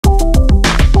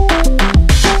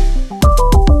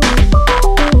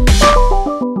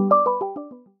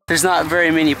There's not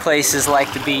very many places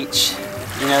like the beach.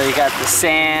 You know, you got the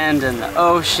sand and the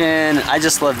ocean. I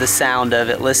just love the sound of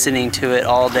it, listening to it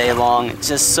all day long. It's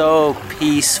just so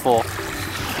peaceful.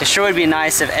 It sure would be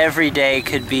nice if every day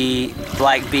could be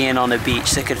like being on a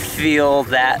beach. They could feel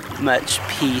that much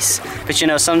peace. But you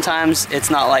know, sometimes it's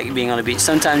not like being on a beach.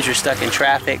 Sometimes you're stuck in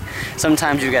traffic.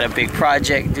 Sometimes you've got a big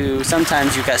project due.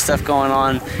 Sometimes you've got stuff going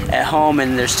on at home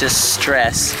and there's just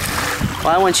stress.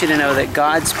 Well, I want you to know that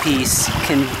God's peace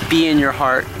can be in your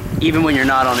heart even when you're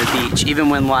not on a beach, even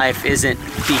when life isn't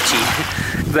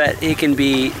beachy. But it can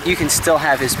be, you can still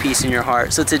have His peace in your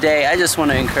heart. So today, I just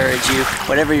want to encourage you,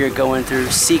 whatever you're going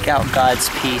through, seek out God's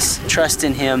peace, trust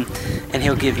in Him, and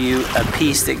He'll give you a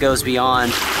peace that goes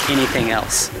beyond anything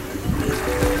else.